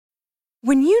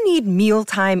When you need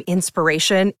mealtime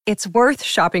inspiration, it's worth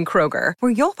shopping Kroger,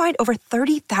 where you'll find over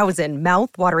 30,000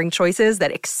 mouth-watering choices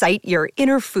that excite your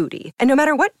inner foodie. And no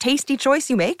matter what tasty choice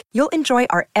you make, you'll enjoy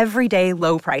our everyday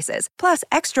low prices, plus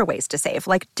extra ways to save,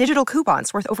 like digital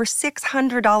coupons worth over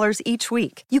 $600 each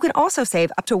week. You can also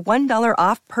save up to $1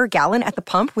 off per gallon at the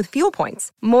pump with fuel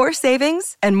points. More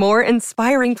savings and more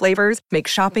inspiring flavors make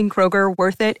shopping Kroger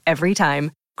worth it every time.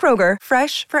 Kroger,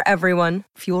 fresh for everyone.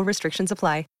 Fuel restrictions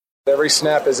apply. Every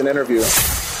snap is an interview.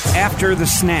 After the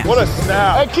snap. What a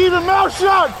snap. Hey, keep your mouth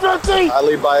shut, 50! I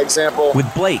lead by example.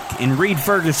 With Blake and Reed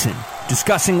Ferguson,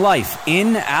 discussing life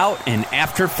in, out, and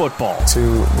after football.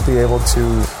 To be able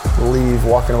to leave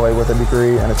walking away with a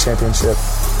degree and a championship,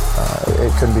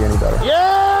 it couldn't be any better. Yeah!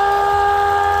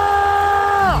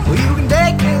 Well, you can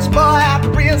take this boy out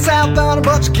the real South Thunder,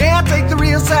 but you can't take the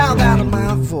real South out of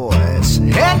my voice.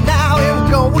 And now here we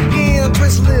go again,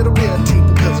 twist a little bit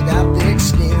deeper because I got thick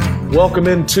skin. Welcome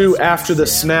into After the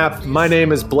Snap. My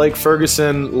name is Blake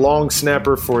Ferguson, long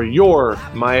snapper for your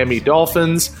Miami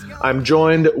Dolphins. I'm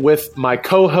joined with my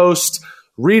co-host,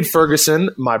 Reed Ferguson,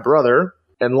 my brother,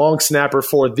 and long snapper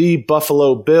for the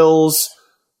Buffalo Bills.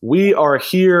 We are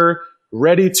here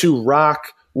ready to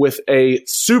rock with a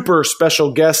super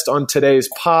special guest on today's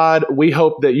pod. We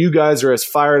hope that you guys are as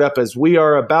fired up as we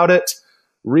are about it.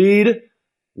 Reed,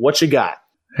 what you got?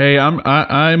 Hey,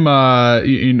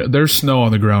 there's snow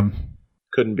on the ground.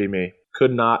 Couldn't be me.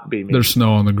 Could not be me. There's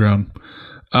snow on the ground.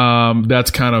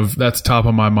 That's top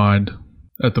of my mind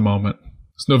at the moment.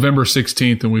 It's November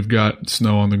 16th and we've got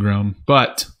snow on the ground,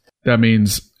 but that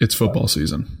means it's football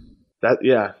season.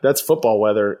 That's football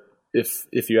weather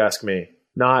if you ask me.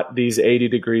 Not these 80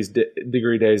 degree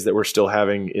days that we're still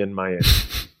having in Miami.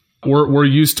 We're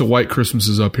used to white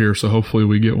Christmases up here, so hopefully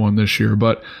we get one this year.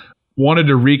 But wanted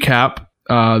to recap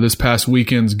this past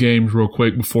weekend's games real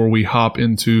quick before we hop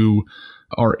into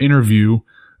our interview.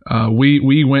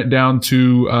 We went down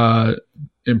to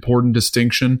important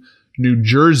distinction, New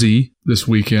Jersey this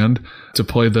weekend to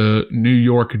play the New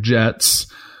York Jets.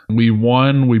 We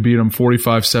won. We beat them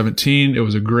 45-17. It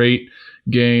was a great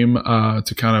game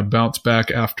to kind of bounce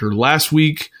back after last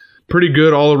week. Pretty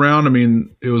good all around. I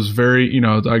mean, it was very,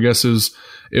 I guess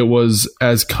it was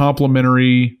as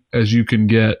complimentary as you can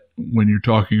get when you're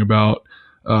talking about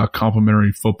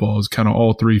complimentary football. It's kind of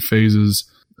all three phases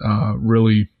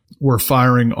really were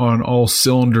firing on all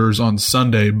cylinders on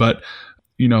Sunday. But,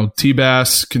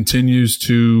 T-Bass continues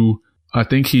to, I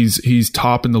think he's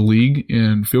top in the league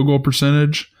in field goal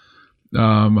percentage.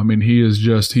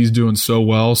 He's doing so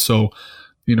well. So,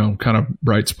 kind of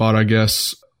bright spot, I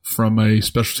guess, from a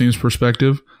special teams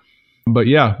perspective. But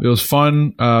yeah, it was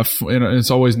fun. And it's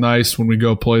always nice when we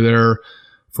go play there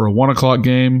for a 1:00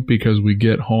 game because we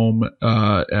get home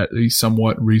at a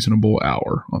somewhat reasonable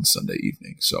hour on Sunday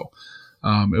evening. So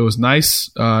it was nice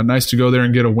to go there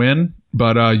and get a win.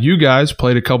 But you guys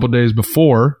played a couple days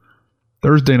before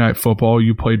Thursday Night Football.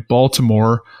 You played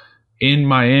Baltimore in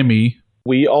Miami.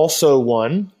 We also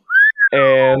won,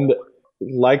 and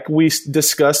like we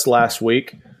discussed last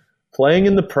week, playing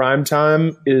in the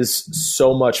primetime is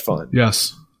so much fun.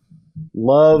 Yes.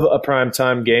 Love a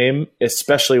primetime game,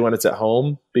 especially when it's at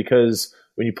home, because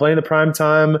when you play in the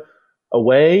primetime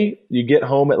away, you get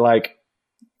home at like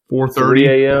 4:30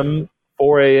 a.m.,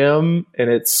 4 a.m.,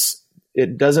 and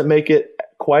it doesn't make it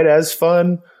quite as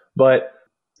fun, but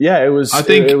yeah, it was great.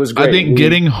 I think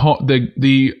getting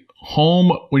the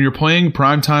home when you're playing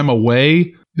primetime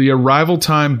away, the arrival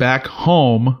time back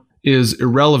home is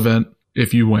irrelevant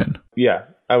if you win. Yeah,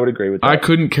 I would agree with that. I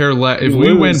couldn't care less. If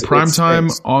we win primetime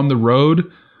on the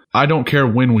road, I don't care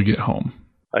when we get home.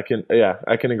 I can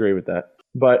agree with that.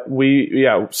 But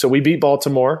so we beat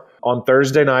Baltimore on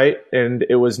Thursday night, and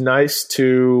it was nice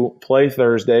to play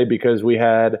Thursday because we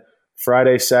had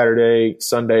Friday, Saturday,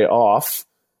 Sunday off.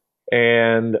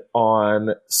 And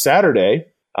on Saturday,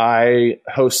 I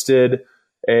hosted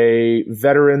a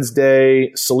Veterans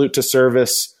Day Salute to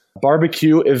Service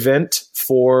barbecue event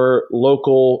for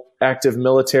local active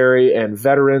military and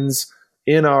veterans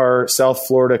in our South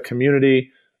Florida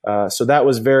community. So that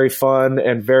was very fun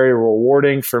and very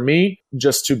rewarding for me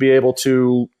just to be able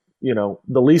to,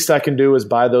 the least I can do is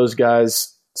buy those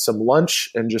guys some lunch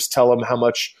and just tell them how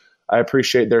much I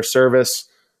appreciate their service.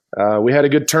 We had a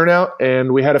good turnout,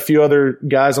 and we had a few other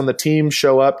guys on the team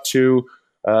show up to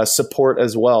support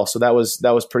as well. So that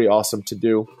was pretty awesome to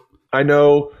do. I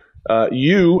know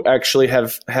you actually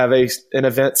have an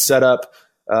event set up.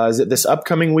 Is it this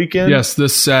upcoming weekend? Yes,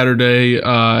 this Saturday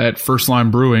at First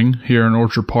Line Brewing here in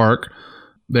Orchard Park.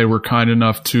 They were kind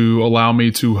enough to allow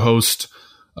me to host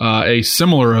a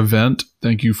similar event.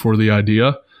 Thank you for the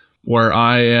idea. where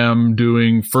I am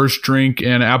doing first drink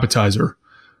and appetizer.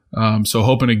 So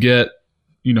hoping to get,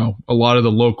 a lot of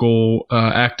the local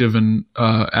active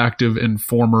and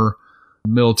former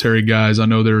military guys. I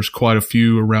know there's quite a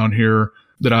few around here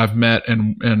that I've met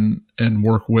and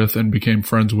work with and became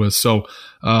friends with. So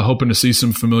hoping to see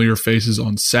some familiar faces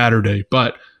on Saturday,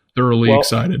 but thoroughly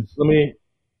excited.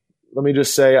 Let me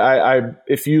just say, I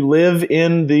if you live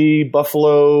in the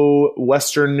Buffalo,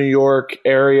 Western New York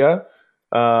area,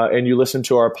 and you listen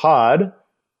to our pod,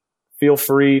 feel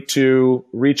free to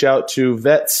reach out to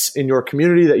vets in your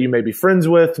community that you may be friends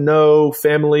with, know,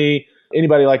 family,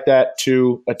 anybody like that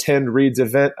to attend Reed's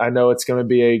event. I know it's going to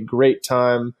be a great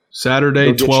time.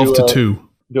 Saturday, 12 to 2.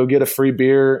 Go get a free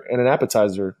beer and an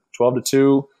appetizer. 12 to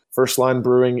 2, First Line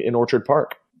Brewing in Orchard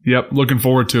Park. Yep, looking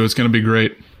forward to it. It's going to be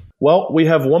great. Well, we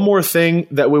have one more thing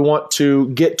that we want to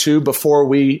get to before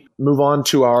we move on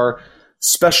to our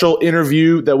special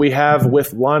interview that we have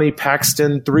with Lonie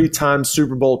Paxton, 3-time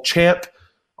Super Bowl champ,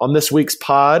 on this week's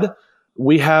pod.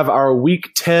 We have our Week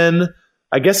 10.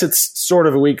 I guess it's sort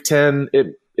of a Week 10.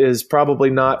 It is probably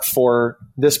not for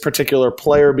this particular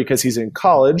player because he's in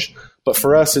college, but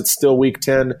for us, it's still Week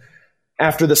 10.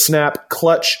 After the snap,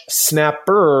 clutch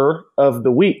snapper of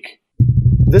the week.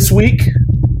 This week,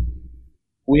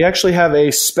 we actually have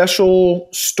a special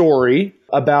story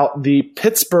about the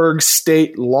Pittsburgh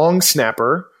State long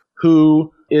snapper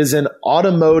who is an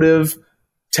automotive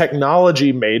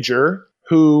technology major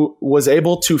who was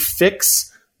able to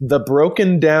fix the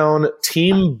broken down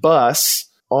team bus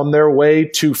on their way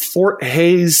to Fort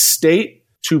Hays State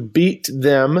to beat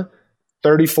them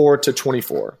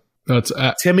 34-24.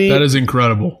 That is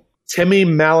incredible. Timmy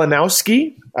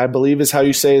Malinowski, I believe is how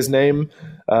you say his name.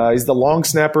 He's the long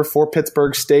snapper for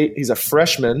Pittsburgh State. He's a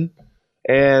freshman.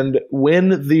 And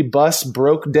when the bus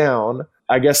broke down,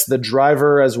 I guess the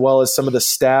driver as well as some of the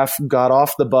staff got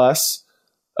off the bus,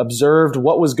 observed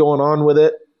what was going on with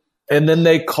it, and then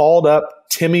they called up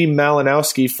Timmy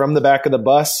Malinowski from the back of the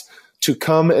bus to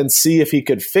come and see if he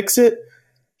could fix it.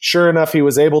 Sure enough, he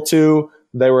was able to.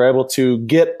 They were able to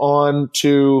get on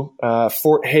to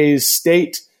Fort Hays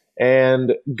State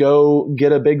and go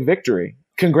get a big victory.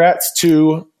 Congrats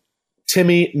to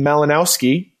Timmy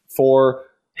Malinowski for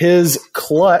his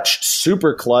clutch,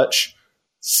 super clutch,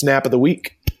 snap of the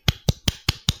week.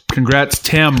 Congrats,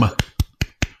 Tim.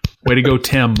 Way to go,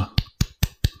 Tim.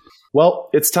 Well,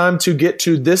 it's time to get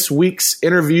to this week's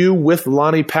interview with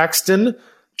Lonie Paxton.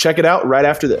 Check it out right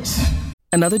after this.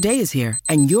 Another day is here,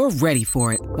 and you're ready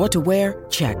for it. What to wear?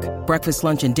 Check. Breakfast,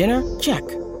 lunch, and dinner? Check.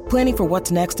 Planning for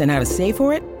what's next and how to save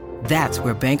for it? That's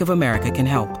where Bank of America can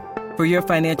help. For your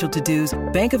financial to-dos,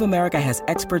 Bank of America has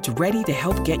experts ready to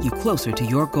help get you closer to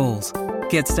your goals.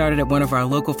 Get started at one of our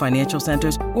local financial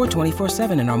centers or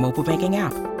 24/7 in our mobile banking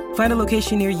app. Find a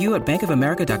location near you at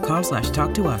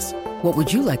bankofamerica.com/talktous. What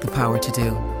would you like the power to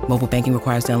do? Mobile banking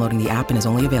requires downloading the app and is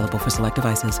only available for select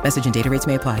devices. Message and data rates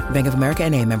may apply. Bank of America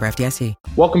N.A., member FDIC.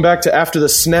 Welcome back to After the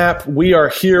Snap. We are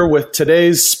here with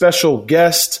today's special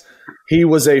guest. He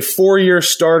was a 4-year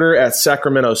starter at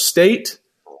Sacramento State,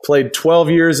 played 12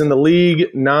 years in the league,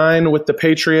 9 with the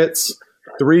Patriots,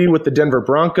 3 with the Denver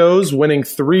Broncos, winning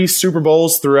 3 Super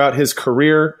Bowls throughout his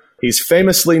career. He's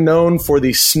famously known for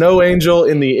the snow angel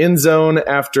in the end zone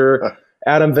after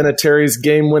Adam Vinatieri's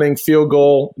game-winning field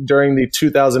goal during the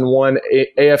 2001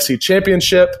 AFC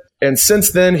Championship. And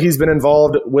since then, he's been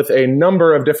involved with a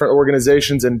number of different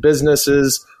organizations and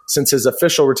businesses since his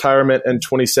official retirement in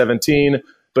 2017.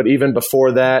 But even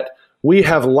before that, we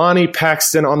have Lonie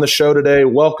Paxton on the show today.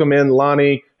 Welcome in,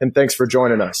 Lonie, and thanks for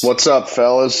joining us. What's up,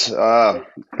 fellas?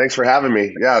 Thanks for having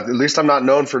me. Yeah, at least I'm not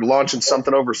known for launching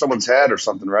something over someone's head or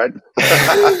something, right?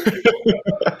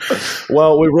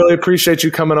 Well, we really appreciate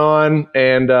you coming on,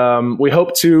 and we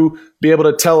hope to be able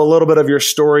to tell a little bit of your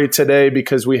story today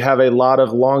because we have a lot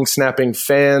of long snapping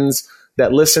fans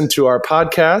that listen to our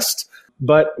podcast.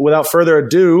 But without further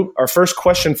ado, our first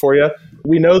question for you.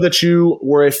 We know that you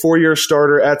were a 4-year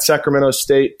starter at Sacramento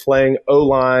State playing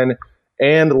O-line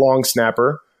and long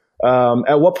snapper.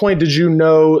 At what point did you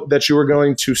know that you were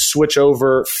going to switch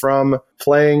over from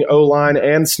playing O-line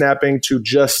and snapping to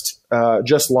just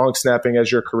long snapping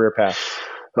as your career path?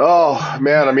 Oh,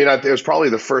 man. I mean, it was probably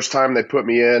the first time they put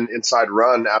me in inside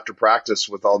run after practice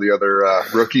with all the other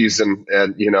rookies and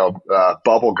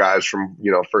bubble guys from,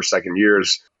 first, second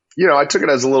years. I took it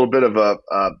as a little bit of a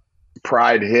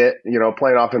pride hit,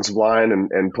 playing offensive line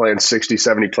and playing 60,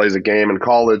 70 plays a game in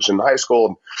college and high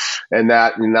school and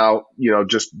that. And now,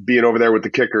 just being over there with the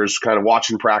kickers, kind of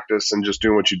watching practice and just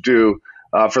doing what you do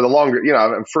for the longer,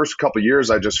 first couple of years,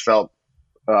 I just felt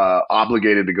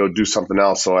obligated to go do something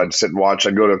else. So I'd sit and watch.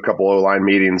 I'd go to a couple O-line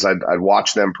meetings. I'd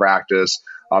watch them practice,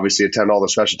 obviously attend all the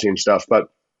special team stuff. But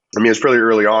I mean, it's pretty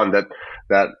early on that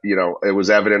it was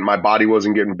evident my body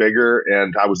wasn't getting bigger,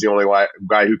 and I was the only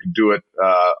guy who could do it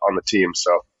on the team.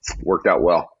 So it worked out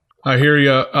well. I hear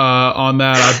you on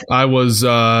that. I was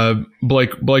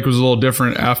Blake was a little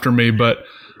different after me, but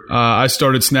I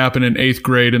started snapping in 8th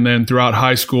grade, and then throughout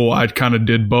high school, I kind of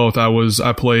did both.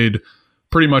 I played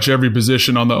pretty much every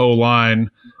position on the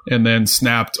O-line, and then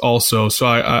snapped also. So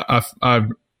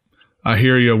I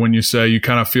hear you when you say you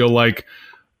kind of feel like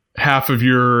half of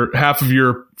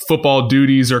your football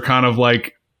duties are kind of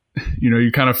like, you're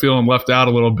kind of feeling left out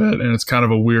a little bit, and it's kind of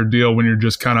a weird deal when you're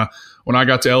just kind of. When I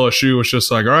got to LSU, it's just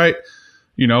like, all right,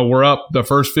 we're up the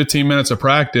first 15 minutes of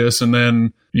practice, and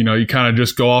then, you kind of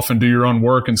just go off and do your own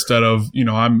work instead of,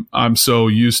 I'm so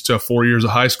used to 4 years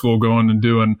of high school going and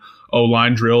doing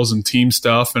O-line drills and team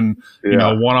stuff and,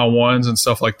 one-on-ones and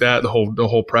stuff like that, the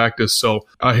whole practice. So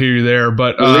I hear you there.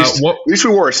 But at least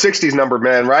we wore a 60s number,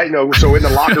 man, right? So in the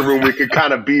locker room, we could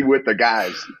kind of be with the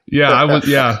guys. Yeah, I was.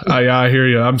 Yeah, I hear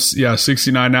you. I'm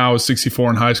 69 now. I was 64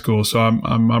 in high school, so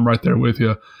I'm right there with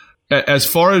you. As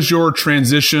far as your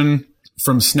transition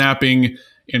from snapping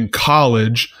in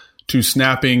college to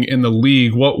snapping in the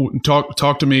league,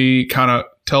 talk to me, kind of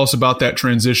tell us about that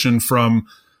transition from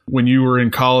when you were in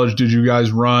college. Did you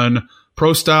guys run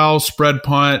pro style, spread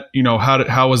punt?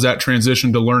 How was that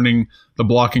transition to learning the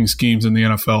blocking schemes in the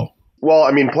NFL? Well,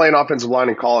 I mean, playing offensive line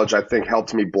in college, I think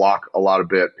helped me block a lot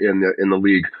of it in the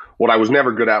league. What I was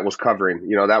never good at was covering.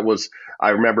 I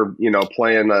remember,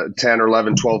 playing a 10 or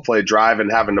 11, 12 play drive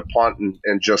and having to punt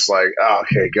and just like, oh,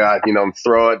 okay, God,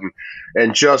 throw it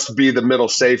and just be the middle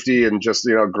safety and just,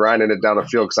 grinding it down the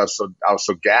field because I was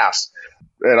so gassed.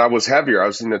 And I was heavier. I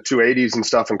was in the 280s and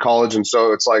stuff in college. And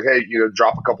so it's like, hey,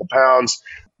 drop a couple pounds.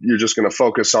 You're just going to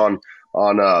focus on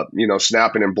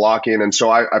snapping and blocking. And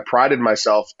so I prided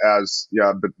myself as,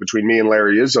 between me and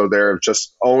Larry Izzo there, of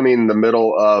just owning the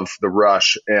middle of the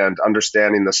rush and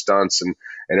understanding the stunts and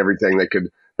everything they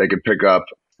could pick up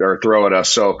or throw at us.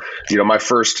 So, my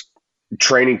first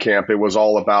training camp, it was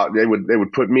all about, they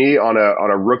would put me on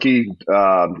a rookie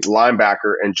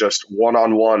linebacker and just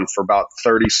one-on-one for about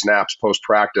 30 snaps post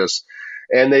practice.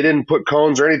 And they didn't put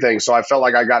cones or anything. So I felt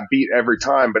like I got beat every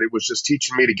time, but it was just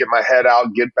teaching me to get my head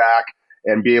out, get back,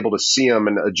 and be able to see them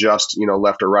and adjust,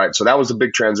 left or right. So that was a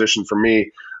big transition for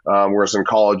me. Whereas in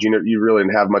college, you really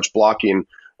didn't have much blocking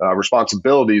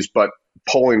responsibilities, but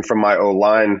pulling from my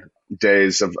O-line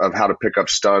days of how to pick up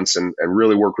stunts and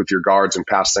really work with your guards and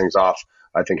pass things off,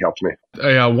 I think helped me.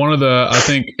 Yeah, I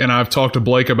think, and I've talked to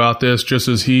Blake about this, just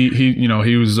as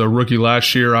he was a rookie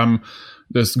last year. I'm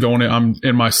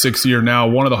in my 6th year now.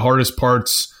 One of the hardest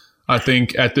parts, I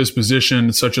think, at this position,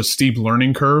 it's such a steep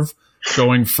learning curve,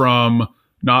 going from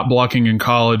not blocking in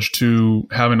college to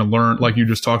having to learn, like you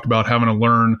just talked about, having to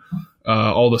learn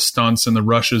all the stunts and the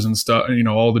rushes and stuff,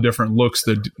 all the different looks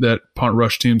that punt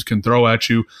rush teams can throw at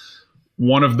you.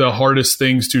 One of the hardest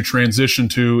things to transition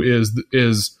to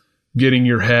is getting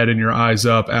your head and your eyes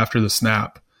up after the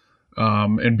snap,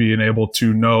 and being able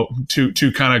to know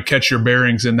to kind of catch your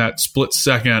bearings in that split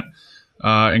second,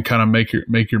 and kind of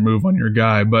make your move on your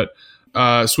guy. But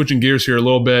switching gears here a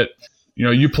little bit,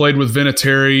 you played with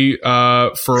Vinatieri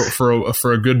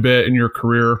for a good bit in your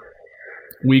career.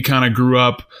 We kind of grew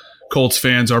up Colts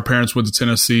fans. Our parents went to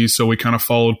Tennessee, so we kind of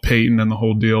followed Peyton and the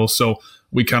whole deal. So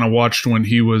we kind of watched when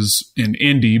he was in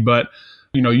Indy. But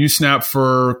you snapped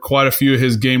for quite a few of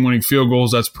his game-winning field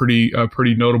goals. That's a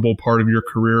pretty notable part of your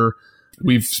career.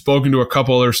 We've spoken to a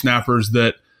couple other snappers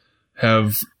that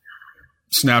have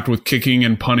snapped with kicking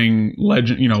and punting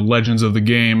legends of the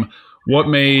game. What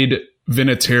made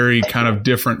Vinatieri kind of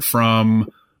different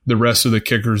from the rest of the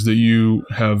kickers that you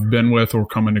have been with or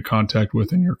come into contact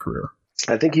with in your career?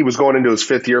 I think he was going into his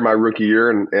 5th year, my rookie year,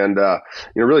 and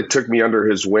really took me under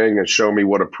his wing and showed me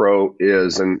what a pro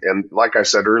is. And like I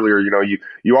said earlier,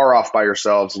 you are off by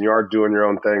yourselves and you are doing your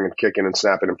own thing and kicking and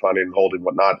snapping and punting and holding and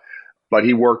whatnot. But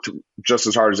he worked just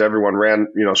as hard as everyone, ran,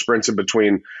 sprints in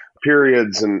between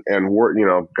periods and worked,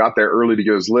 got there early to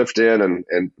get his lift in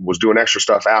and was doing extra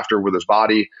stuff after with his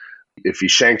body. If he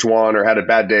shanked one or had a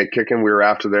bad day at kicking, we were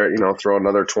after there, throw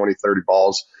another 20, 30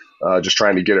 balls. Just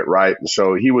trying to get it right. And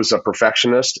so he was a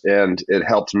perfectionist, and it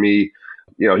helped me.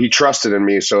 He trusted in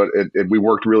me, so we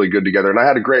worked really good together. And I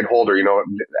had a great holder.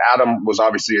 Adam was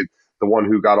obviously the one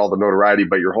who got all the notoriety,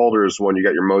 but your holder is the one you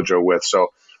got your mojo with. So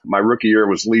my rookie year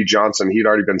was Lee Johnson. He'd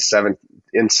already been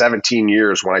 17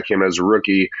 years when I came as a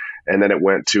rookie, and then it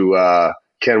went to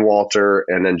Ken Walter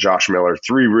and then Josh Miller.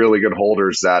 3 really good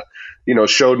holders that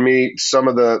showed me some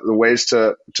of the ways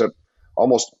to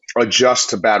almost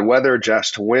adjust to bad weather,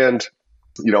 adjust to wind,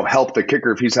 help the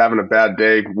kicker if he's having a bad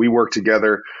day. We work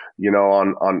together,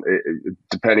 on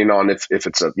depending on if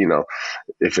it's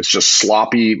if it's just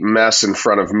sloppy mess in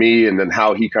front of me, and then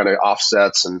how he kind of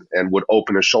offsets and would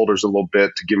open his shoulders a little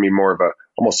bit to give me more of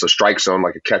almost a strike zone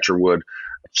like a catcher would.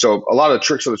 So a lot of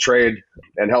tricks of the trade,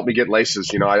 and help me get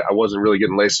laces. I wasn't really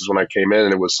getting laces when I came in,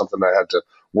 and it was something that I had to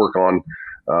work on.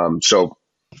 So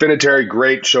Vinatieri,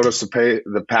 great, showed us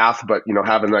the path, but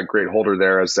having that great holder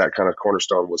there as that kind of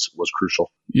cornerstone was crucial.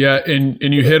 Yeah, and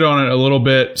you hit on it a little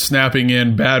bit, snapping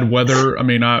in bad weather. I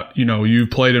mean, you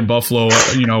played in Buffalo,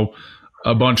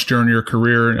 a bunch during your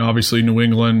career, and obviously New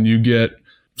England, you get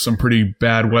some pretty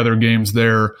bad weather games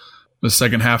there the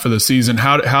second half of the season.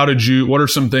 What are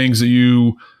some things that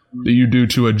you do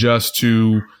to adjust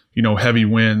to, heavy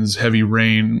winds, heavy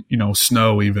rain,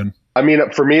 snow even? I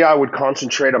mean, for me, I would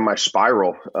concentrate on my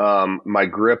spiral. My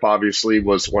grip obviously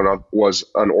was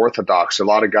unorthodox. A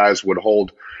lot of guys would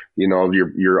hold,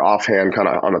 your offhand kind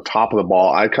of on the top of the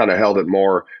ball. I kind of held it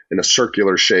more in a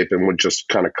circular shape and would just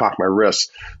kind of cock my wrists.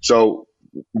 So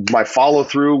my follow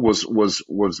through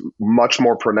was much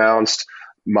more pronounced.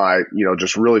 My,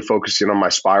 just really focusing on my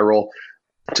spiral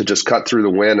to just cut through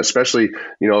the wind, especially,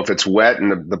 if it's wet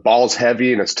and the ball's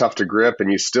heavy and it's tough to grip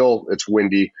and it's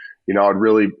windy. I'd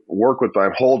really work with my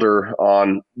holder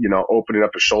on, opening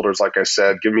up his shoulders, like I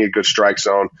said, give me a good strike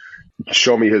zone,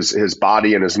 show me his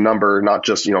body and his number, not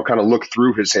just, kind of look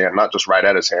through his hand, not just right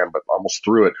at his hand, but almost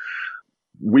through it.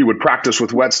 We would practice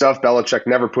with wet stuff. Belichick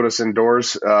never put us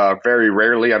indoors, very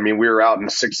rarely. I mean, we were out in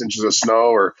 6 inches of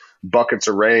snow or buckets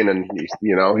of rain, and,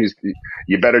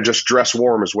 you better just dress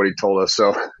warm is what he told us.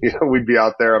 So, we'd be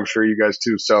out there. I'm sure you guys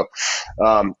too. So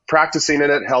practicing in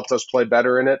it helped us play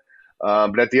better in it.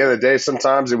 But at the end of the day,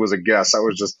 sometimes it was a guess. I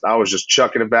was just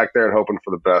chucking it back there and hoping for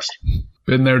the best.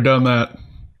 Been there, done that.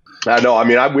 I know. I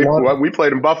mean, we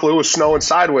played in Buffalo. It was snowing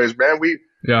sideways, man.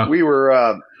 We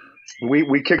were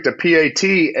we kicked a PAT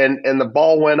and the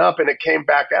ball went up and it came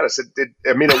back at us.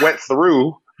 It went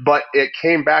through, but it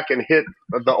came back and hit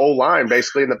the O-line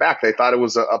basically in the back. They thought it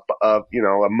was a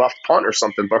muffed punt or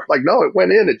something, but no, it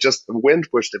went in. It just, the wind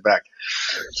pushed it back.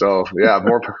 So yeah,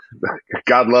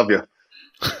 God love you.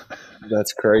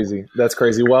 That's crazy.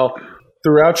 Well,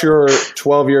 throughout your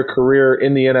 12-year career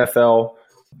in the NFL,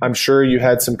 I'm sure you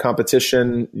had some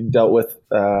competition. You dealt with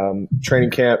training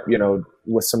camp,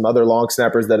 with some other long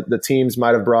snappers that the teams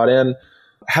might have brought in.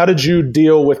 How did you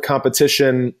deal with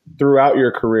competition throughout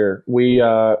your career?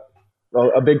 A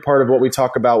big part of what we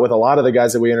talk about with a lot of the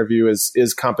guys that we interview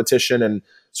is competition and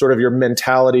sort of your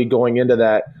mentality going into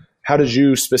that. How did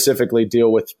you specifically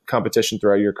deal with competition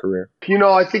throughout your career?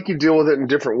 I think you deal with it in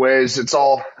different ways. It's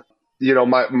all,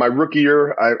 my rookie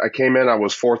year, I came in, I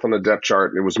was 4th on the depth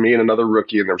chart. It was me and another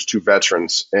rookie, and there was 2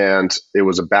 veterans. And it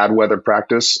was a bad weather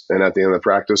practice. And at the end of the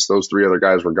practice, those 3 other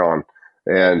guys were gone.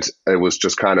 And it was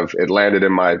just it landed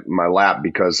in my lap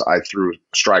because I threw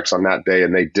strikes on that day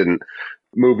and they didn't.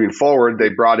 Moving forward, they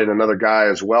brought in another guy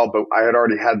as well, but I had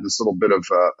already had this little bit of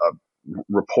a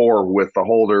rapport with the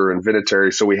holder and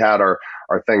Vinatieri, so we had our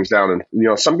things down.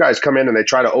 And some guys come in and they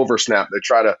try to oversnap. They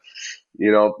try to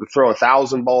throw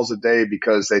 1,000 balls a day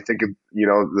because they think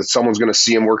that someone's going to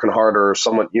see him working harder, or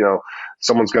someone's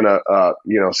going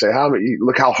to say,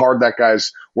 look how hard that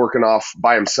guy's working off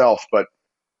by himself. But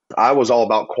I was all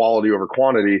about quality over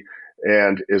quantity,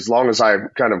 and as long as I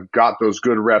kind of got those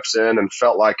good reps in and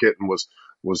felt like it and was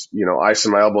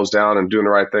icing my elbows down and doing the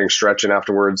right thing, stretching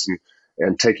afterwards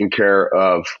and taking care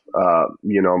of,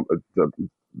 the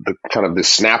kind of the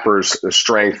snapper's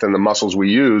strength and the muscles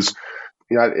we use,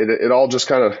 it all just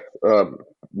kind of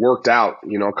worked out.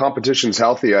 Competition's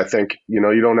healthy. I think, you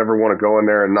don't ever want to go in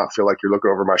there and not feel like you're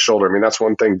looking over my shoulder. I mean, that's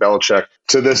one thing Belichick,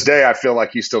 to this day, I feel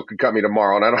like he still could cut me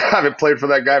tomorrow. And I haven't played for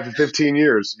that guy for 15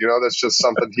 years. That's just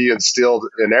something he instilled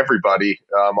in everybody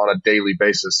on a daily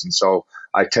basis. And so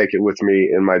I take it with me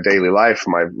in my daily life,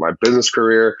 my business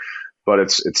career. But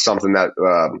it's something that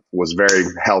was very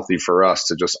healthy for us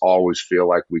to just always feel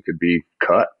like we could be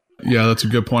cut. Yeah, that's a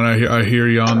good point. I hear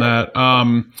you on that.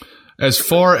 As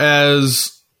far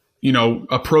as,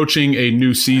 approaching a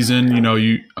new season,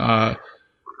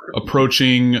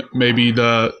 approaching maybe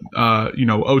the,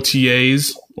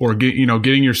 OTAs or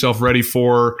getting yourself ready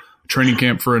for training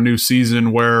camp for a new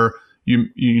season where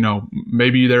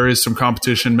maybe there is some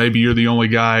competition. Maybe you're the only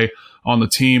guy on the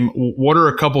team. What are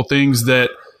a couple things that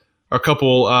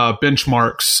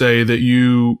benchmarks say that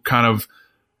you kind of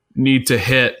need to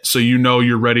hit so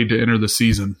you're ready to enter the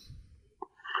season,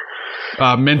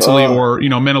 mentally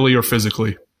or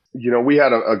physically? We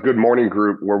had a good morning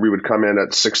group where we would come in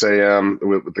at 6 a.m.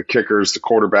 with the kickers, the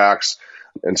quarterbacks,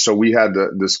 And so we had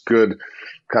this good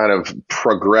kind of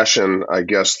progression, I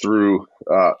guess, through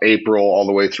April all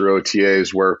the way through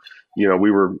OTAs where,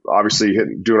 we were obviously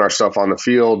doing our stuff on the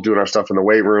field, doing our stuff in the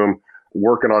weight room,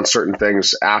 working on certain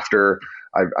things after.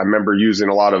 I remember using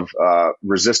a lot of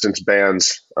resistance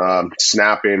bands,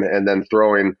 snapping, and then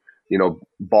throwing,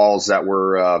 balls that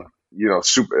were,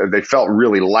 they felt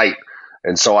really light.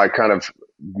 And so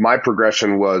my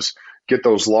progression was get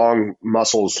those long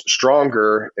muscles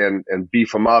stronger and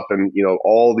beef them up, and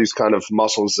all these kind of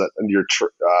muscles that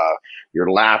your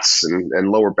lats and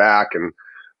lower back and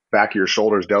back of your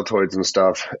shoulders, deltoids and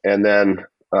stuff, and then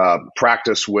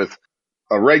practice with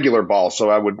a regular ball. So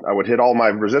I would hit all my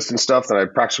resistance stuff, then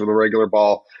I'd practice with a regular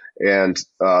ball, and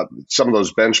some of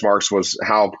those benchmarks was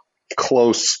how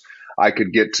close I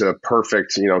could get to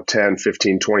perfect, 10,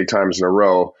 15, 20 times in a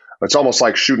row. It's almost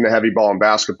like shooting a heavy ball in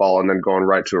basketball and then going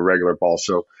right to a regular ball.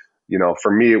 So,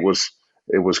 for me, it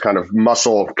was kind of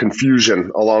muscle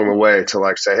confusion along the way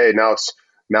to say, hey, now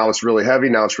it's really heavy.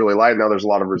 Now it's really light. Now there's a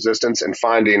lot of resistance, and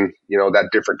finding, that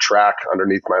different track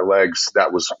underneath my legs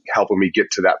that was helping me get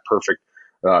to that perfect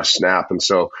snap. And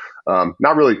so,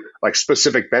 not really like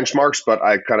specific benchmarks, but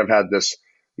I kind of had this,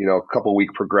 couple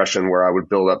week progression where I would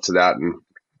build up to that and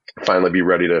finally be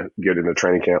ready to get into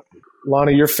training camp.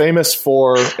 Lonnie, you're famous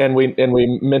for, and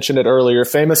we mentioned it earlier,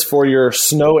 famous for your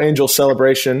snow angel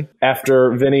celebration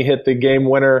after Vinny hit the game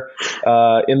winner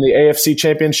in the AFC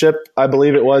Championship, I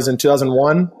believe it was in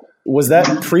 2001. Was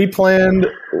that pre-planned?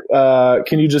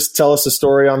 Can you just tell us a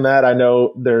story on that? I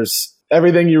know there's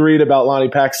everything you read about Lonnie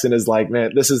Paxton is like,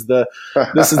 man, this is the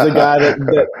guy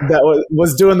that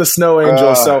was doing the snow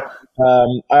angel. So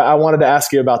I wanted to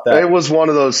ask you about that. It was one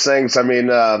of those things. I mean,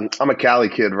 I'm a Cali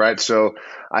kid, right? So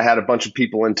I had a bunch of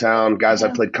people in town, guys I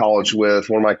played college with.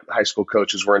 One of my high school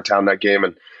coaches were in town that game,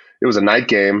 and it was a night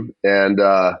game, and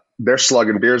they're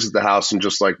slugging beers at the house and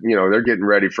just they're getting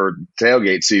ready for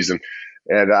tailgate season.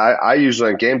 And I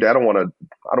usually on game day, I don't want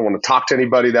to talk to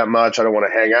anybody that much. I don't want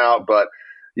to hang out, but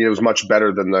it was much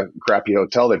better than the crappy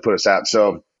hotel they put us at.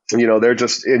 So, they're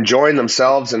just enjoying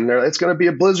themselves, and it's going to be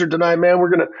a blizzard tonight, man.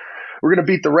 We're going to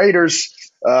beat the Raiders,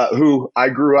 who I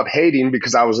grew up hating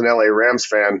because I was an LA Rams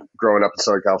fan growing up in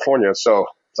Southern California. So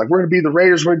it's like, we're going to beat the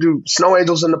Raiders. We're going to do snow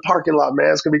angels in the parking lot,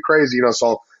 man. It's going to be crazy.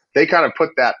 So they kind of put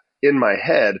that in my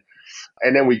head.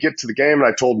 And then we get to the game, and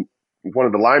I told one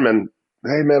of the linemen,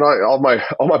 hey man, all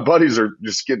my buddies are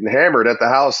just getting hammered at the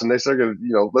house, and they said,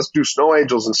 let's do snow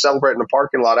angels and celebrate in the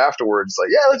parking lot afterwards. Like,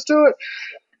 yeah, let's do it.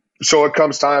 So it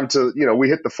comes time to, we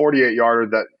hit the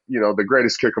 48-yarder that, the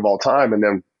greatest kick of all time. And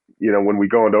then, when we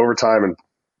go into overtime and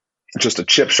just a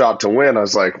chip shot to win, I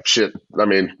was like, shit, I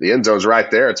mean, the end zone's right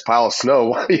there. It's a pile of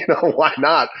snow. Why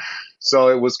not? So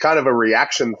it was kind of a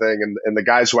reaction thing. And the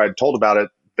guys who I had told about it,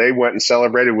 they went and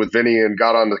celebrated with Vinny and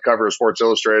got on the cover of Sports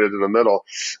Illustrated in the middle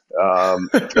of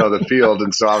the field.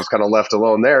 And so I was kind of left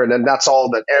alone there. And then that's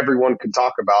all that everyone could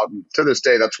talk about. And to this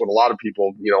day, that's what a lot of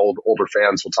people, older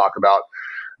fans will talk about.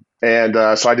 And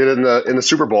so I did it in the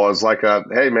Super Bowl. I was like,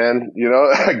 hey, man,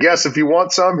 I guess if you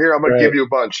want some here, I'm going to give you a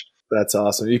bunch. That's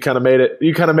awesome. You kind of made it.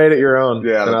 You kind of made it your own.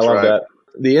 Yeah, and that's I love right. that.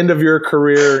 The end of your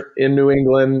career in New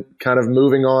England, kind of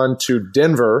moving on to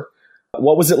Denver.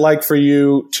 What was it like for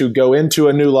you to go into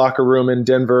a new locker room in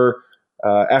Denver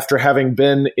after having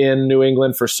been in New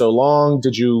England for so long?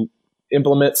 Did you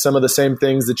implement some of the same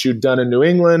things that you'd done in New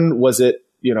England? Was it,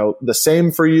 the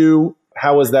same for you?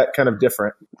 How was that kind of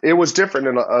different? It was different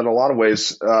in a lot of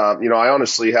ways. I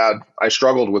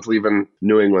struggled with leaving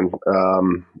New England.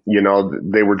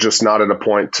 They were just not at a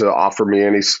point to offer me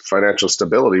any financial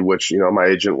stability, which, my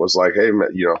agent was like, hey,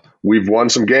 we've won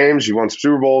some games, you won some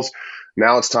Super Bowls.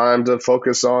 Now it's time to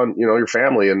focus on, your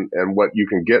family and what you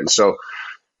can get. And so,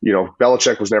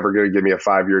 Belichick was never going to give me a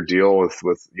 5-year deal with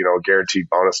a guaranteed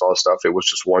bonus, all this stuff. It was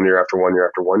just 1 year after 1 year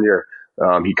after 1 year.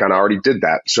 He kind of already did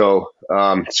that. So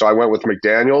I went with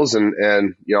McDaniels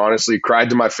and honestly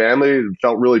cried to my family.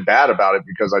 Felt really bad about it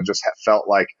because I just felt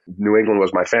like New England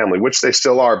was my family, which they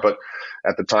still are. But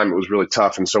at the time it was really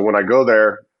tough. And so when I go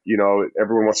there,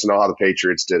 everyone wants to know how the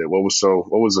Patriots did it. What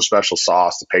was the special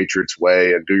sauce, the Patriots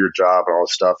way, and do your job and all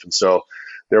this stuff. And so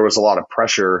there was a lot of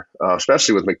pressure,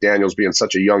 especially with McDaniels being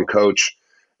such a young coach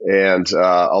and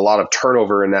a lot of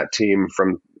turnover in that team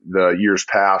from the years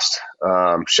past,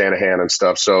 Shanahan and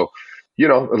stuff. So, a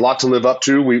lot to live up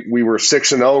to. We were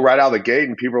 6-0 right out of the gate,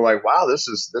 and people were like, wow, this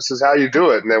is how you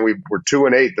do it. And then we were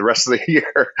 2-8 the rest of the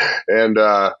year. And,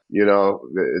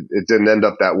 it didn't end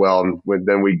up that well. And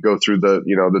then we go through the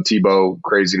Tebow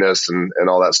craziness and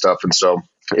all that stuff. And so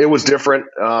it was different.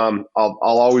 I'll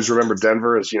always remember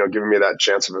Denver as, giving me that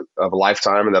chance of a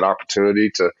lifetime and that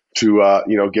opportunity to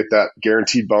get that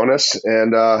guaranteed bonus.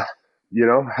 And,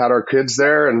 had our kids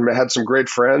there and had some great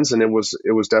friends. And it was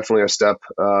definitely a step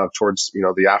towards,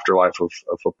 the afterlife of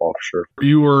football for sure.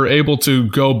 You were able to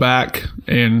go back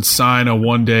and sign a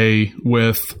one-day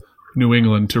with New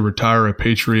England to retire a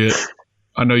Patriot.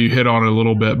 I know you hit on it a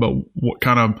little bit, but what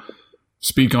kind of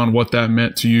speak on what that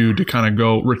meant to you to kind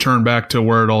of return back to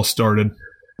where it all started?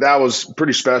 That was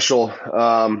pretty special.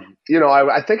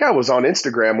 I think I was on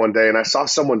Instagram one day and I saw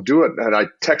someone do it, and I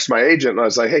texted my agent and I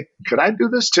was like, "Hey, could I do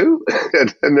this too?"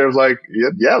 and they're like,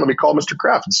 "Yeah, let me call Mr.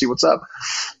 Kraft and see what's up."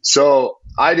 So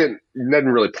I didn't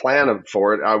really plan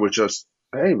for it. I was just,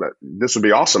 "Hey, this would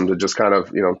be awesome to just kind of,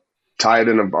 tie it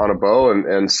in on a bow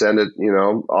and send it,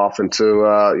 off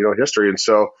into, history." And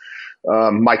so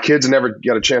my kids never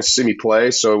got a chance to see me play.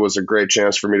 So it was a great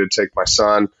chance for me to take my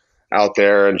son out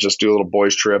there and just do a little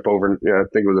boys trip over, I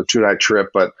think it was a 2-night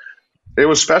trip, but it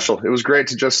was special. It was great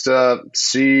to just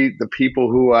see the people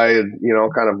who I had,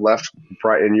 kind of left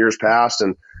in years past.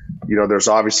 And, there's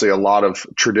obviously a lot of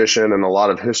tradition and a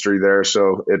lot of history there.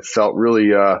 So it felt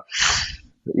really,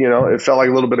 it felt like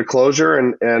a little bit of closure.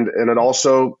 And it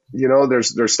also,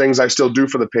 there's things I still do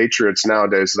for the Patriots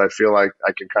nowadays that I feel like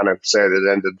I can kind of say that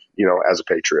it ended, as a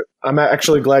Patriot. I'm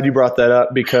actually glad you brought that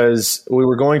up because we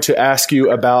were going to ask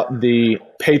you about the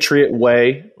Patriot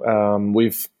way.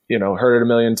 We've, heard it a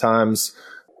million times.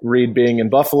 Reed being in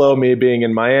Buffalo, me being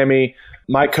in Miami,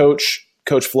 my coach,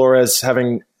 Coach Flores,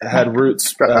 having had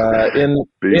roots in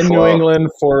New England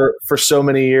for so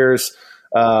many years.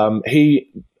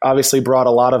 He obviously brought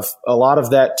a lot of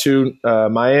that to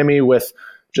Miami with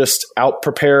just out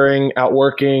preparing, out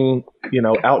working,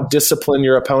 out discipline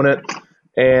your opponent.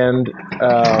 And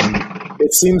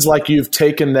it seems like you've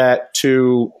taken that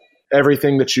to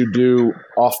everything that you do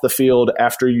off the field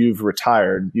after you've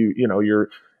retired. You're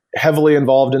heavily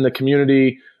involved in the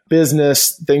community,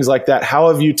 business, things like that. How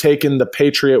have you taken the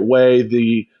Patriot way,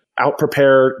 the out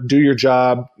prepare, do your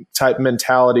job type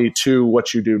mentality to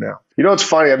what you do now? It's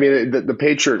funny. I mean, the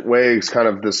Patriot way is kind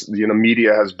of this,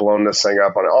 media has blown this thing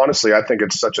up on it. Honestly, I think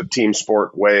it's such a team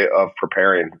sport way of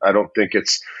preparing. I don't think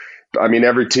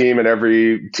every team and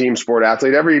every team sport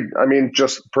athlete,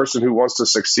 just person who wants to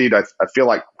succeed, I feel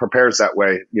like prepares that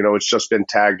way. It's just been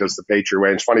tagged as the Patriot way.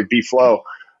 And it's funny, B-Flow,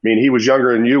 he was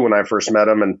younger than you when I first met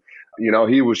him. And,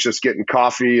 he was just getting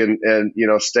coffee and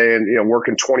staying,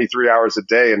 working 23 hours a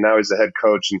day. And now he's the head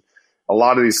coach. And a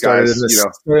lot of these guys,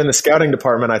 in the scouting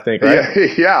department, I think,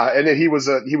 right? Yeah. And then he was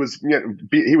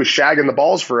shagging the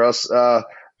balls for us,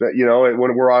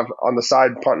 when we're on the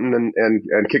side punting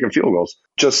and kicking field goals.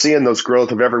 Just seeing those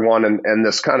growth of everyone and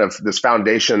this kind of this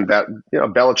foundation that,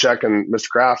 Belichick and Mr.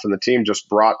 Kraft and the team just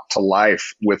brought to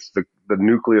life with the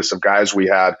nucleus of guys we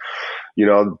had.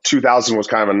 2000 was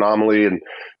kind of an anomaly, and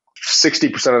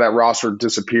 60% of that roster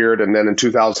disappeared. And then in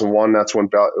 2001, that's when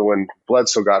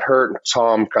Bledsoe got hurt.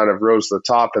 Tom kind of rose to the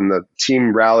top and the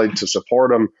team rallied to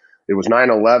support him. It was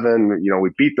 9/11. We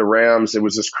beat the Rams. It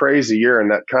was this crazy year. And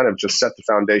that kind of just set the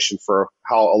foundation for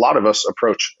how a lot of us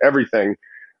approach everything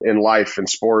in life, in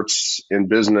sports, in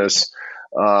business.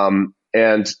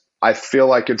 And I feel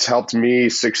like it's helped me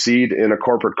succeed in a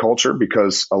corporate culture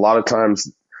because a lot of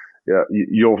times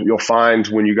you'll find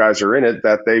when you guys are in it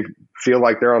that they feel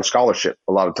like they're on scholarship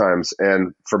a lot of times.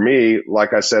 And for me,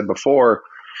 like I said before,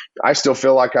 I still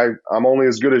feel like I'm only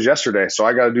as good as yesterday. So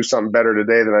I got to do something better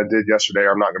today than I did yesterday.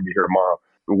 Or I'm not going to be here tomorrow.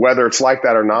 Whether it's like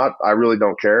that or not, I really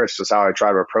don't care. It's just how I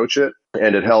try to approach it.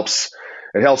 And it helps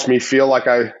me feel like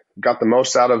I got the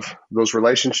most out of those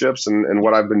relationships and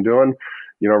what I've been doing,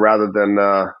 rather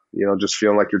than, just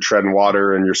feeling like you're treading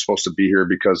water and you're supposed to be here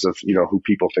because of, who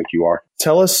people think you are.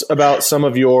 Tell us about some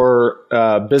of your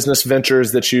business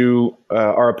ventures that you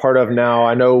are a part of now.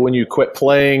 I know when you quit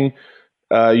playing,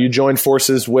 you joined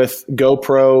forces with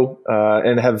GoPro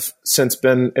and have since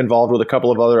been involved with a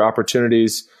couple of other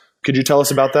opportunities. Could you tell us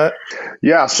about that?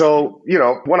 Yeah. So,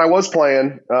 when I was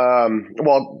playing,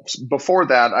 before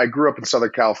that, I grew up in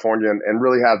Southern California and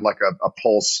really had like a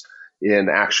pulse in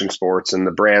action sports and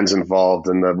the brands involved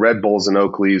and the Red Bulls and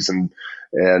Oakleys and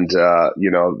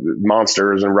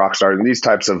Monsters and Rockstars and these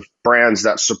types of brands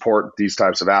that support these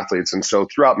types of athletes. And so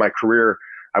throughout my career,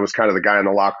 I was kind of the guy in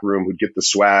the locker room who'd get the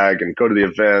swag and go to the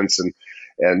events and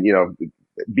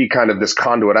be kind of this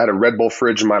conduit. I had a Red Bull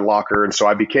fridge in my locker. And so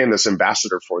I became this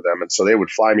ambassador for them. And so they would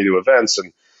fly me to events.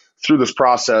 And through this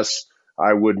process,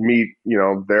 I would meet,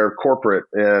 their corporate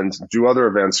and do other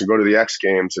events and go to the X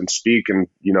Games and speak and,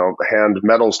 hand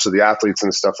medals to the athletes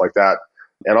and stuff like that.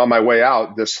 And on my way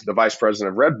out, the vice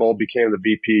president of Red Bull became the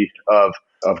VP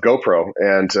of GoPro.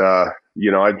 And,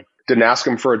 I didn't ask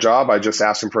him for a job. I just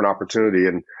asked him for an opportunity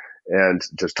and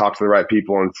just talk to the right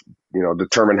people and,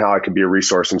 determine how I could be a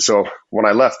resource. And so when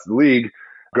I left the league,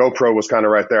 GoPro was kind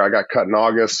of right there. I got cut in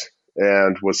August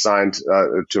and was signed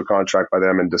to a contract by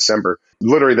them in December.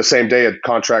 Literally the same day a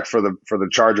contract for the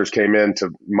Chargers came in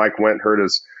to Mike Wendt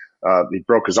he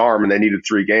broke his arm and they needed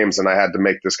 3 games. And I had to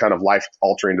make this kind of life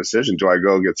altering decision. Do I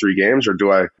go get 3 games or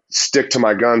do I stick to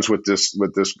my guns with this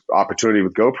opportunity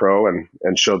with GoPro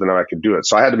and show them I could do it?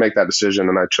 So I had to make that decision,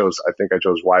 and I think I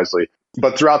chose wisely.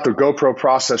 But throughout the GoPro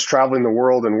process, traveling the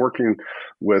world and working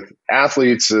with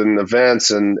athletes and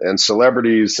events and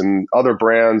celebrities and other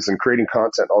brands and creating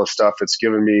content, all this stuff, it's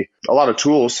given me a lot of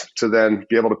tools to then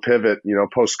be able to pivot.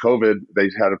 Post COVID, they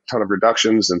had a ton of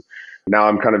reductions, and now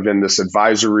I'm kind of in this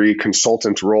advisory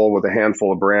consultant role with a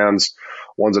handful of brands.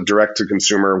 One's a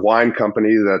direct-to-consumer wine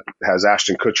company that has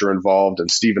Ashton Kutcher involved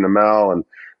and Stephen Amell,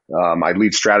 and I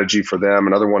lead strategy for them.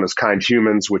 Another one is Kind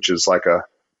Humans, which is like a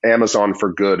Amazon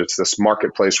for good. It's this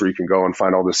marketplace where you can go and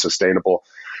find all this sustainable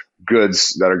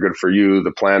goods that are good for you,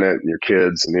 the planet, and your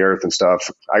kids, and the earth and stuff.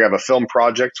 I have a film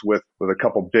project with a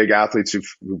couple big athletes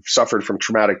who've suffered from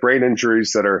traumatic brain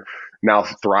injuries that are now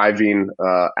thriving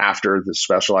after the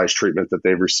specialized treatment that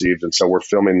they've received. And so we're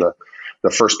filming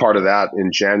the first part of that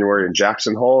in January in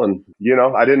Jackson Hole. And,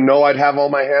 I didn't know I'd have all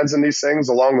my hands in these things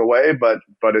along the way, but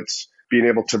it's being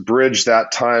able to bridge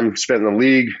that time spent in the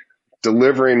league,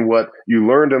 delivering what you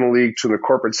learned in the league to the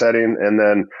corporate setting, and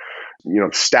then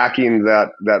stacking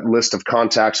that list of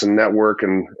contacts and network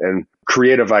and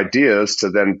creative ideas to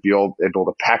then be able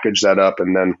to package that up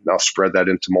and then now spread that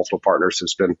into multiple partners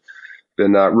has been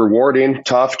rewarding,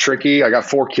 tough, tricky. I got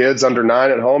 4 kids under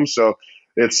 9 at home, so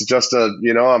it's just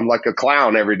I'm like a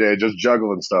clown every day, just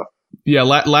juggling stuff. Yeah.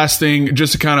 Last thing,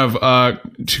 just to kind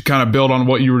of build on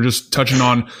what you were just touching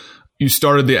on. You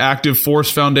started the Active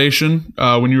Force Foundation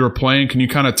when you were playing. Can you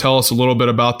kind of tell us a little bit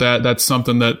about that? That's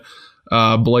something that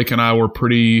Blake and I were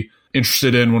pretty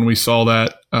interested in when we saw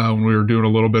that when we were doing a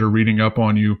little bit of reading up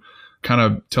on you. Kind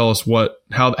of tell us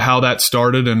how that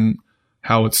started and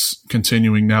how it's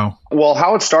continuing now. Well,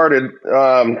 how it started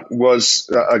was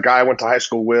a guy I went to high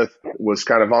school with was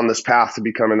kind of on this path to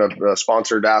becoming a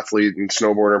sponsored athlete and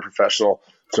snowboarder and professional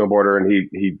snowboarder. And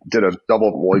he did a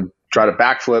he tried a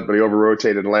backflip, but he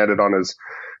over-rotated and landed on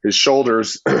his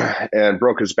shoulders and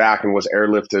broke his back and was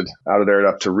airlifted out of there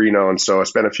up to Reno. And so I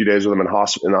spent a few days with him in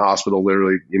the hospital,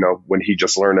 literally, when he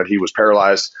just learned that he was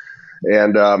paralyzed.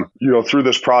 And, through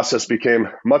this process became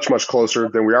much, much closer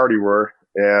than we already were.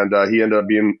 And he ended up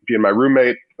being my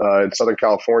roommate in Southern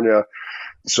California.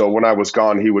 So when I was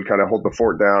gone, he would kind of hold the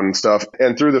fort down and stuff.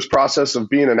 And through this process of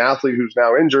being an athlete who's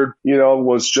now injured,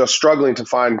 was just struggling to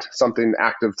find something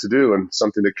active to do and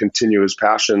something to continue his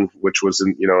passion, which was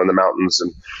in the mountains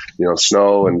and,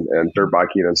 snow and dirt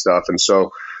biking and stuff. And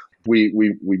so we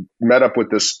met up with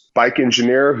this bike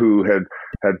engineer who had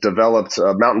developed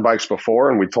mountain bikes before,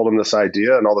 and we told him this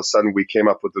idea. And all of a sudden we came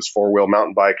up with this 4-wheel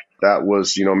mountain bike that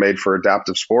was, made for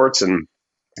adaptive sports and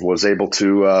was able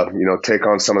to, take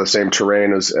on some of the same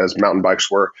terrain as mountain bikes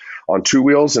were on 2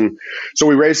 wheels. And so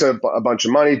we raised a bunch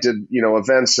of money, did,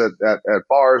 events at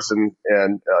bars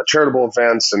and charitable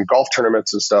events and golf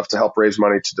tournaments and stuff to help raise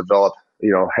money to develop,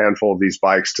 a handful of these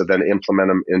bikes to then implement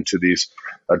them into these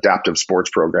adaptive sports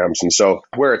programs. And so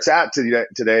where it's at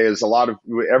today is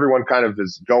everyone kind of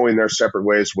is going their separate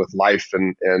ways with life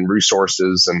and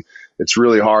resources. And it's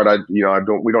really hard. We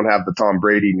don't have the Tom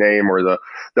Brady name or the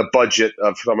budget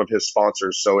of some of his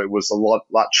sponsors. So it was a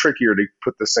lot trickier to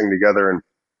put this thing together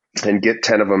and get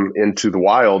 10 of them into the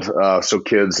wild. So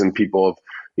kids and people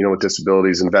with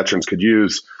disabilities and veterans could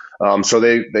use. So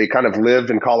they kind of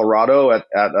live in Colorado at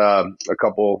a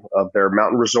couple of their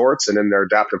mountain resorts and in their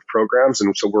adaptive programs.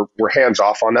 And so we're hands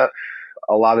off on that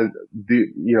a lot of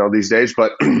these days,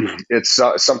 but it's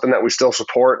something that we still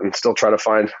support and still try to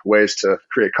find ways to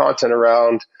create content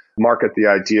around, market the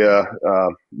idea,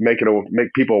 make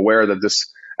people aware that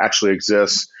this actually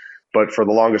exists. But for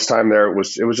the longest time there, it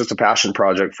was just a passion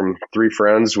project from 3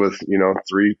 friends with,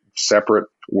 3 separate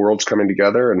worlds coming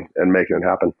together and making it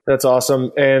happen. That's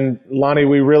awesome. And Lonie,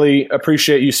 we really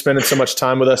appreciate you spending so much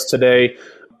time with us today.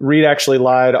 Reed actually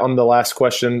lied on the last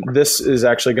question. This is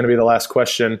actually going to be the last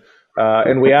question.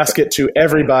 And we ask it to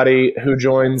everybody who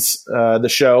joins the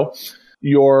show.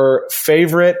 Your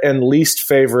favorite and least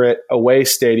favorite away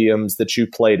stadiums that you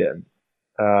played in.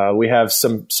 We have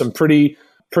some pretty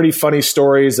funny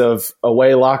stories of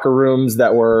away locker rooms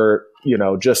that were,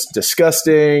 just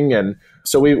disgusting. And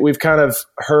so we've kind of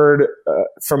heard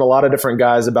from a lot of different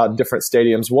guys about different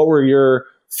stadiums. What were your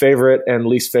favorite and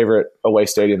least favorite away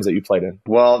stadiums that you played in?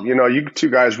 Well, you two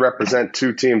guys represent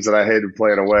two teams that I hated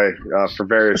playing away for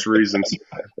various reasons.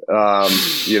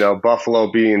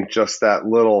 Buffalo being just that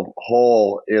little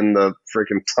hole in the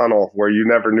freaking tunnel where you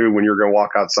never knew when you were going to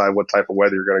walk outside what type of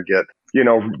weather you're going to get.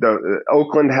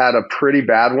 Oakland had a pretty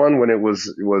bad one when it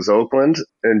was Oakland,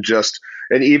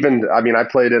 I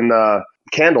played in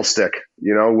Candlestick,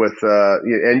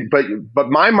 but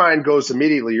my mind goes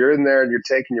immediately. You're in there and you're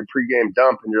taking your pregame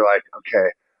dump and you're like,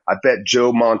 okay, I bet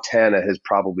Joe Montana has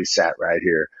probably sat right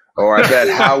here. Or I bet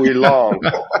Howie Long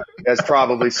has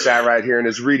probably sat right here and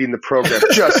is reading the program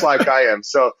just like I am.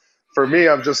 So for me,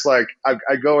 I'm just like,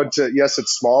 I go into, yes,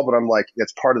 it's small, but I'm like,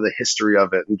 it's part of the history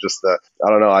of it. And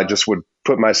I just would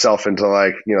put myself into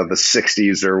the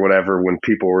 60s or whatever when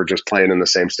people were just playing in the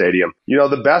same stadium.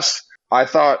 The best I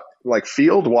thought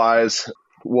field wise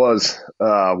was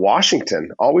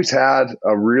Washington. Always had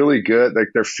a really good,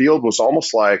 their field was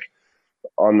almost like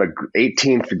on the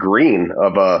 18th green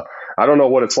of I don't know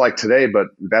what it's like today, but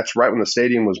that's right when the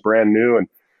stadium was brand new. And,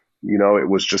 it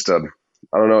was just it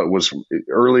was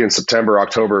early in September,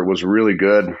 October. It was really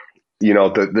good.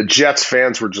 The Jets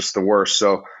fans were just the worst.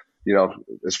 So,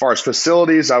 as far as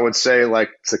facilities, I would say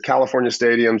the California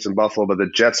stadiums in Buffalo, but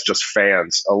the Jets just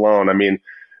fans alone. I mean,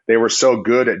 they were so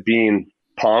good at being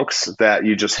punks that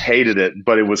you just hated it,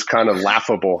 but it was kind of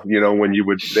laughable, when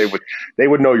they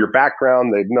would know your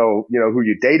background. They'd know, who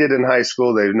you dated in high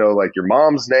school. They'd know your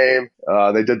mom's name.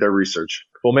 They did their research.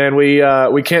 Well, man, we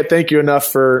can't thank you enough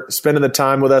for spending the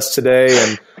time with us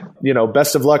today, and,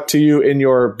 best of luck to you in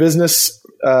your business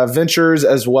ventures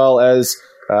as well as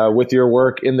with your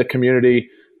work in the community.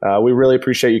 We really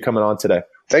appreciate you coming on today.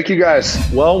 Thank you, guys.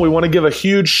 Well, we want to give a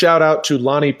huge shout out to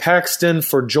Lonie Paxton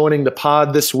for joining the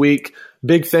pod this week.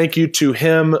 Big thank you to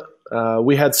him.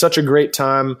 We had such a great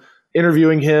time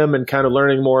interviewing him and kind of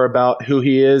learning more about who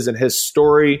he is and his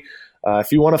story.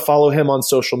 If you want to follow him on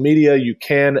social media, you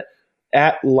can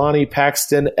at Lonie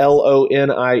Paxton,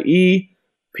 LONIE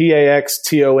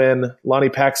PAXTON, Lonie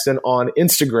Paxton on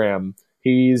Instagram.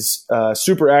 He's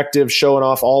super active, showing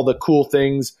off all the cool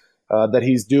things that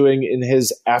he's doing in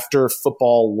his after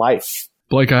football life.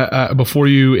 Blake, before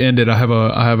you end it, I have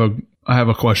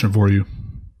a question for you.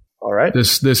 All right.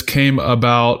 This came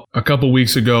about a couple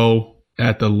weeks ago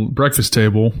at the breakfast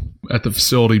table at the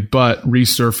facility, but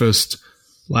resurfaced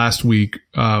last week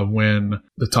when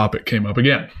the topic came up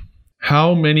again.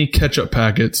 How many ketchup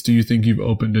packets do you think you've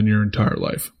opened in your entire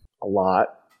life? A lot.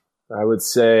 I would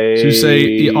say. So you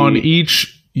say on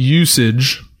each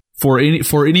usage for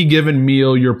any given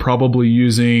meal, you're probably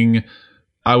using,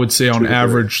 I would say on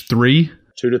average 3.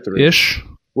 2 to 3 ish.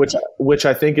 Which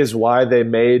I think is why they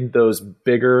made those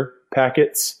bigger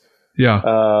packets. Yeah,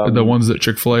 the ones that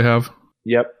Chick-fil-A have.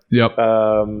 Yep.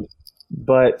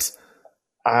 But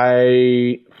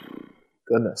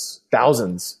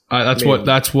thousands.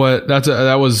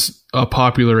 That was a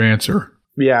popular answer.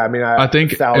 Yeah, I mean, I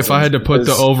think if I had to put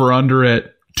the over under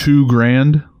at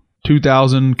 $2,000,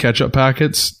 2,000 ketchup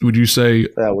packets, would you say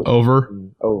that was over?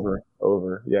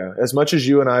 Over. Yeah, as much as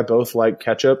you and I both like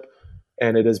ketchup.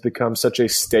 And it has become such a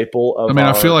staple of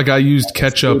I feel like I used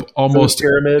ketchup almost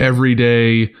every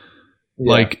day,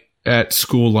 like at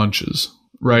school lunches,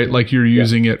 right? Like you're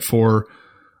using it for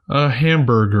a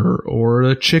hamburger or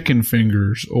a chicken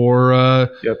fingers or a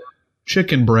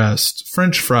chicken breast,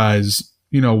 French fries,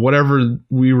 whatever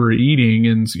we were eating.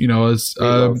 And, it's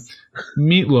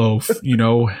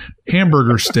meatloaf,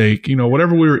 hamburger steak,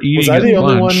 whatever we were eating at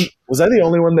lunch. Was I the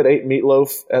only one that ate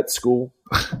meatloaf at school?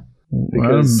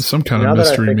 Some kind of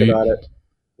mystery meat.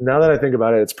 Now that I think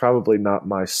about it, it's probably not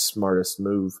my smartest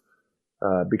move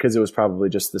because it was probably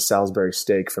just the Salisbury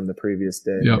steak from the previous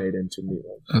day made into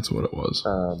meatloaf. That's what it was.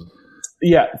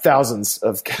 Thousands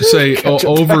of say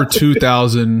over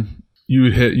 2,000. You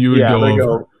would go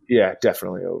over. Yeah,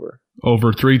 definitely over.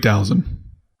 Over 3,000.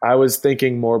 I was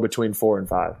thinking more between 4 and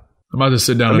 5. I'm about to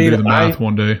sit down and do the math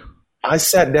one day. I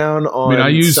sat down on. I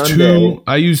used Sunday.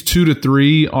 I used 2 to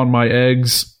 3 on my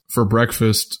eggs for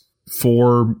breakfast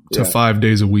 4 to 5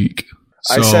 days a week.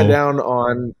 So, I sat down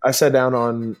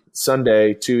on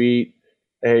Sunday to eat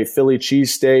a Philly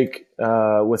cheesesteak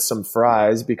with some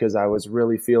fries because I was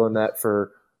really feeling that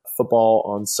for football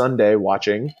on Sunday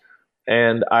watching.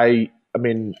 And I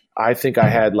think I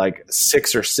had like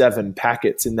 6 or 7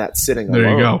 packets in that sitting alone.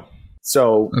 There you go.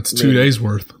 So that's 2 days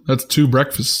worth. That's 2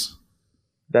 breakfasts.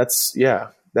 That's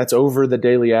over the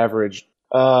daily average.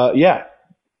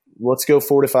 Let's go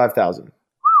 4,000 to 5,000.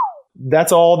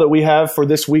 That's all that we have for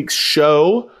this week's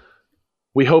show.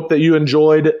 We hope that you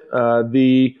enjoyed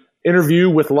the interview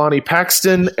with Lonie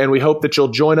Paxton, and we hope that you'll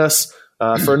join us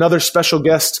for another special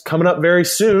guest coming up very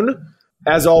soon.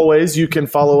 As always, you can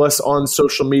follow us on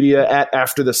social media at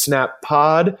After the Snap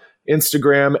Pod,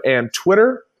 Instagram and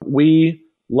Twitter. We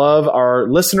love our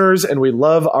listeners and we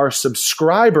love our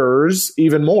subscribers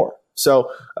even more.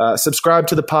 So subscribe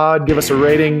to the pod, give us a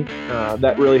rating.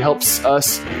 That really helps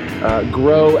us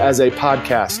grow as a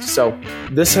podcast. So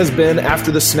this has been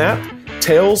After the Snap,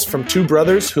 tales from two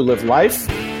brothers who live life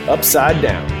upside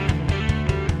down.